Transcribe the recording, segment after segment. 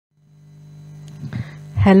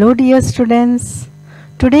Hello dear students.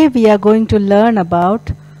 Today we are going to learn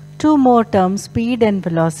about two more terms, speed and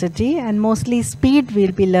velocity, and mostly speed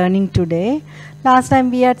we'll be learning today. Last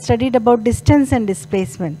time we had studied about distance and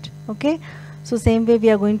displacement. Okay, so same way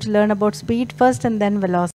we are going to learn about speed first and then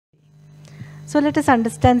velocity. So let us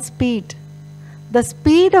understand speed. The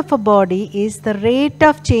speed of a body is the rate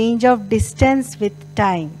of change of distance with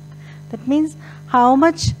time. That means how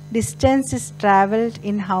much distance is traveled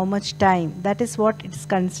in how much time. That is what it is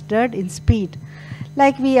considered in speed.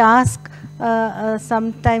 Like we ask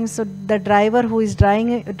sometimes the driver who is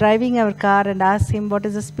driving our car and ask him what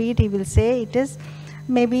is the speed, he will say it is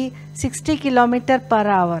maybe 60 kilometer per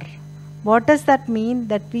hour. What does that mean?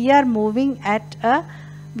 That we are moving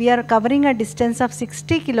we are covering a distance of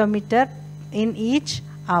 60 kilometer in each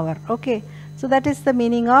hour. Okay, so that is the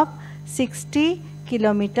meaning of 60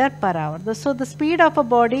 kilometer per hour. So the speed of a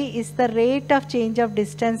body is the rate of change of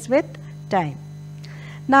distance with time.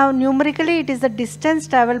 Now numerically it is the distance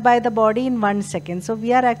traveled by the body in 1 second. So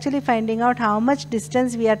we are actually finding out how much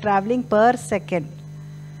distance we are traveling per second.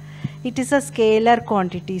 It is a scalar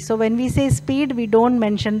quantity. So when we say speed, we don't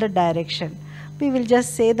mention the direction. We will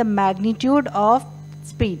just say the magnitude of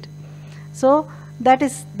speed. So that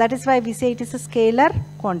is why we say it is a scalar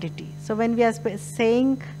quantity. So when we are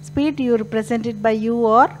saying speed, you represent it by u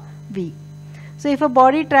or v. So if a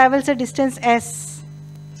body travels a distance s,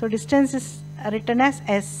 so distance is written as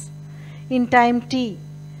s in time t,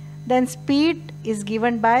 then speed is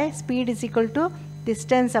given by speed is equal to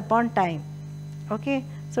distance upon time. Okay,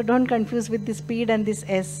 so don't confuse with the speed and this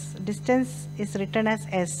s. Distance is written as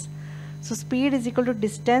s. So speed is equal to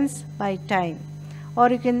distance by time,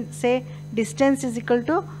 or you can say distance is equal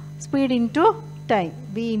to speed into time,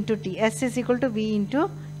 v into t. S is equal to v into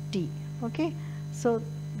t. Okay, so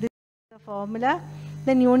this is the formula.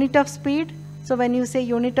 Then unit of speed. So when you say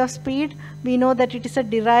unit of speed, we know that it is a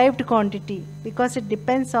derived quantity because it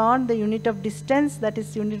depends on the unit of distance, that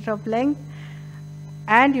is unit of length,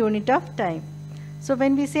 and unit of time. So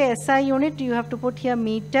when we say SI unit, you have to put here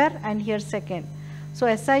meter and here second.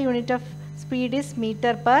 So SI unit of speed is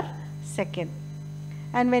meter per second.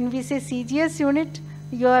 And when we say CGS unit,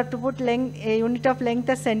 you have to put a unit of length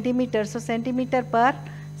as centimeter, so centimeter per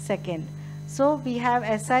second. So we have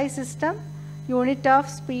SI system, unit of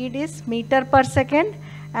speed is meter per second,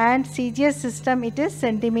 and CGS system it is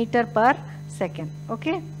centimeter per second.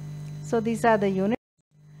 Okay, so these are the units.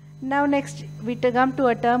 Now next we come to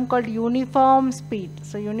a term called uniform speed.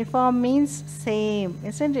 So uniform means same,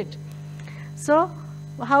 isn't it? So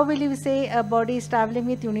how will you say a body is traveling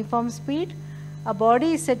with uniform speed? A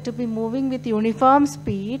body is said to be moving with uniform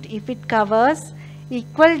speed if it covers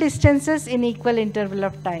equal distances in equal interval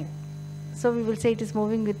of time. So we will say it is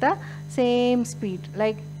moving with the same speed.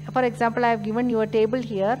 Like for example, I have given you a table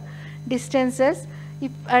here. Distances,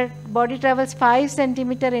 if a body travels 5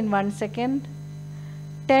 centimeter in 1 second,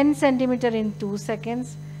 10 centimeter in 2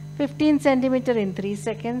 seconds, 15 centimeter in 3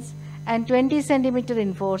 seconds, and 20 centimeter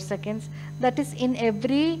in 4 seconds. That is, in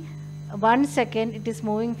every 1 second it is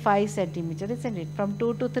moving 5 centimeter, isn't it? From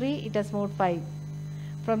 2 to 3 it has moved 5.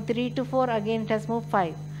 From 3 to 4 again it has moved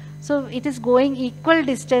 5. So it is going equal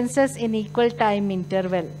distances in equal time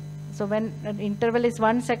interval. So when an interval is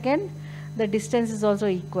 1 second, the distance is also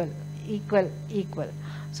equal.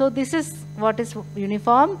 So this is what is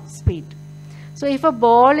uniform speed. So if a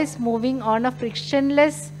ball is moving on a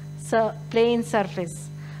frictionless plane surface,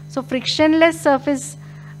 so frictionless surface,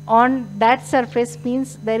 on that surface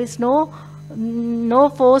means there is no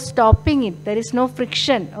force stopping it, there is no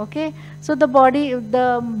friction. Okay, so the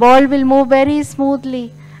ball will move very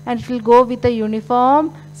smoothly and it will go with a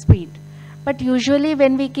uniform speed. But usually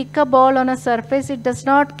when we kick a ball on a surface, it does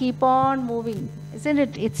not keep on moving, isn't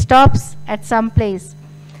it? It stops at some place.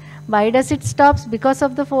 Why does it stop? Because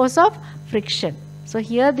of the force of friction. So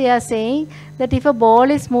here they are saying that if a ball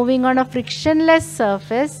is moving on a frictionless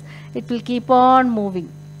surface, it will keep on moving.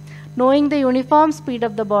 Knowing the uniform speed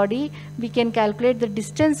of the body, we can calculate the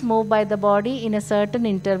distance moved by the body in a certain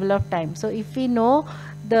interval of time. So if we know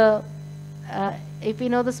the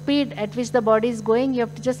speed at which the body is going, you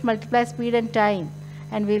have to just multiply speed and time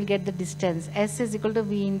and we will get the distance. S is equal to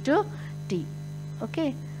V into T.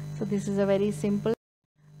 Okay, so this is a very simple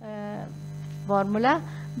formula.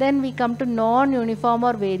 Then we come to non-uniform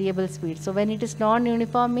or variable speed. So when it is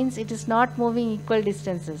non-uniform means it is not moving equal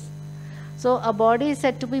distances. So a body is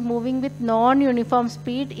said to be moving with non-uniform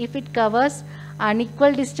speed if it covers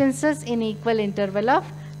unequal distances in equal interval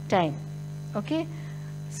of time. Okay,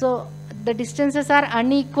 so the distances are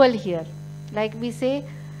unequal here. Like we say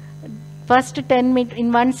first 10 meter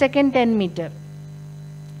in 1 second 10 meter,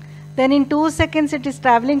 Then in 2 seconds it is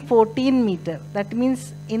traveling 14 meter. That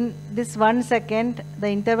means in this 1 second, the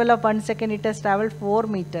interval of 1 second, it has traveled 4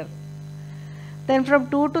 meter. Then from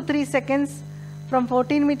 2 to 3 seconds, from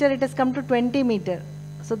 14 meter it has come to 20 meter.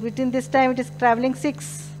 So within this time it is traveling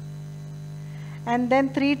 6. And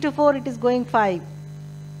then 3 to 4 it is going 5.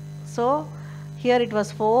 So here it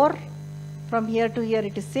was 4, from here to here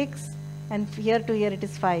it is 6, and here to here it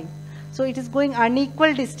is 5. So it is going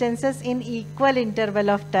unequal distances in equal interval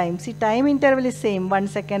of time. See, time interval is same, 1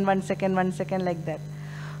 second, 1 second, 1 second, like that.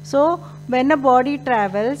 So when a body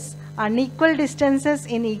travels unequal distances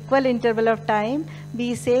in equal interval of time,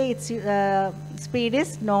 we say its speed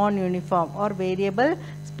is non-uniform or variable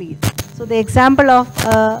speed. So the example of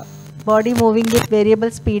body moving with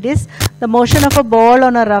variable speed is the motion of a ball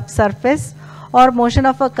on a rough surface, or motion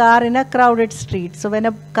of a car in a crowded street. So when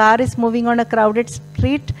a car is moving on a crowded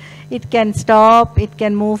street, it can stop, it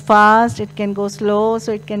can move fast, it can go slow,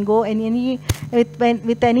 so it can go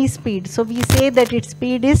with any speed. So we say that its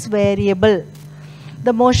speed is variable.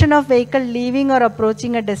 The motion of vehicle leaving or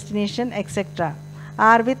approaching a destination, etc.,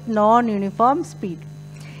 are with non-uniform speed.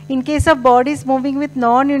 In case of bodies moving with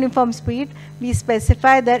non-uniform speed, we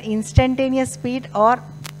specify their instantaneous speed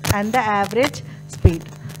and the average speed.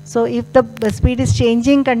 So if the speed is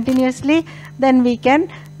changing continuously, then we can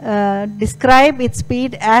describe its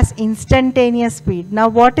speed as instantaneous speed. Now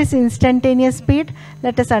what is instantaneous speed?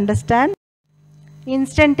 Let us understand.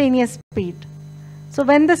 Instantaneous speed. So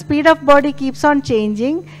when the speed of body keeps on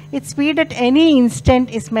changing, its speed at any instant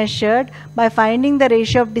is measured by finding the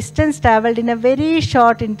ratio of distance traveled in a very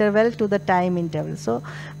short interval to the time interval. So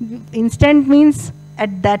instant means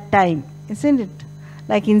at that time, isn't it?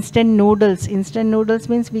 Like instant noodles. Instant noodles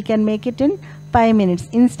means we can make it in 5 minutes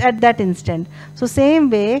at that instant. So same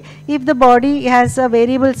way, if the body has a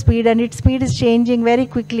variable speed and its speed is changing very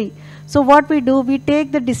quickly, so what we do, we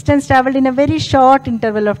take the distance traveled in a very short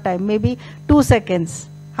interval of time, maybe 2 seconds,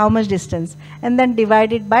 how much distance, and then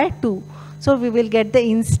divide it by 2. So we will get the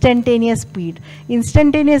instantaneous speed.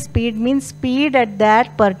 Instantaneous speed means speed at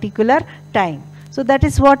that particular time. So that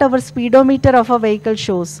is what our speedometer of a vehicle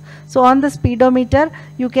shows. So on the speedometer,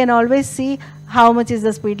 you can always see how much is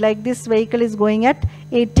the speed. Like this vehicle is going at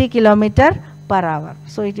 80 km per hour.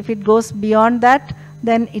 So if it goes beyond that,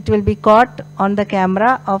 then it will be caught on the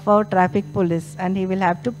camera of our traffic police and he will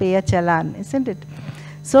have to pay a challan, isn't it?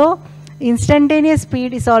 So instantaneous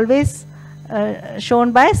speed is always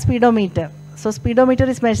shown by speedometer. So speedometer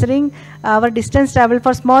is measuring our distance traveled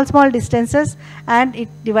for small distances and it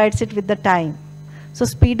divides it with the time. So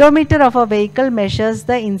speedometer of a vehicle measures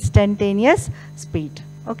the instantaneous speed.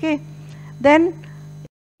 Okay. Then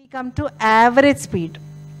we come to average speed.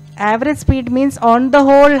 Average speed means on the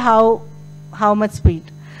whole how much speed.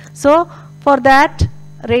 So for that,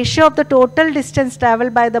 ratio of the total distance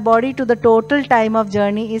traveled by the body to the total time of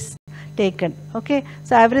journey is taken. Okay.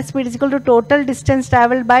 So average speed is equal to total distance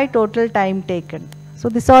traveled by total time taken. So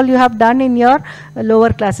this all you have done in your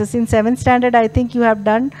lower classes. In 7th standard, I think you have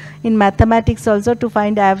done in mathematics also to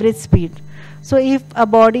find average speed. So if a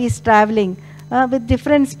body is traveling with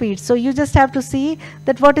different speeds, so you just have to see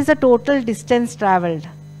that what is the total distance traveled.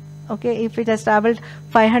 Okay, if it has traveled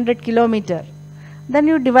 500 km, then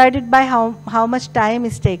you divide it by how much time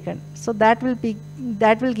is taken. So that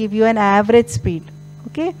will give you an average speed.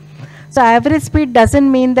 Okay. So average speed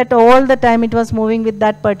doesn't mean that all the time it was moving with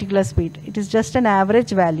that particular speed. It is just an average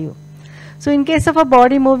value. So in case of a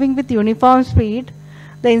body moving with uniform speed,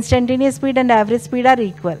 the instantaneous speed and average speed are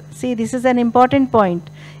equal. See, this is an important point.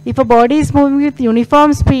 If a body is moving with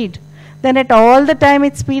uniform speed, then at all the time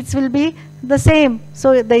its speeds will be the same.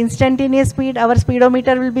 So the instantaneous speed, our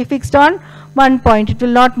speedometer will be fixed on one point. It will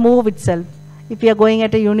not move itself if we are going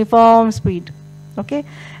at a uniform speed. Okay.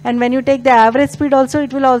 And when you take the average speed also,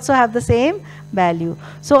 it will also have the same value.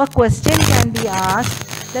 So a question can be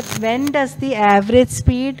asked that when does the average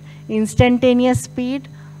speed, instantaneous speed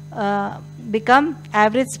become,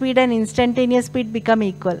 average speed and instantaneous speed become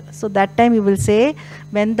equal. So that time you will say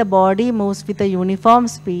when the body moves with a uniform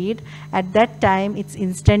speed, at that time its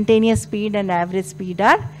instantaneous speed and average speed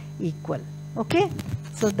are equal. Okay.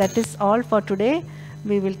 So that is all for today.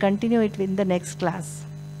 We will continue it in the next class.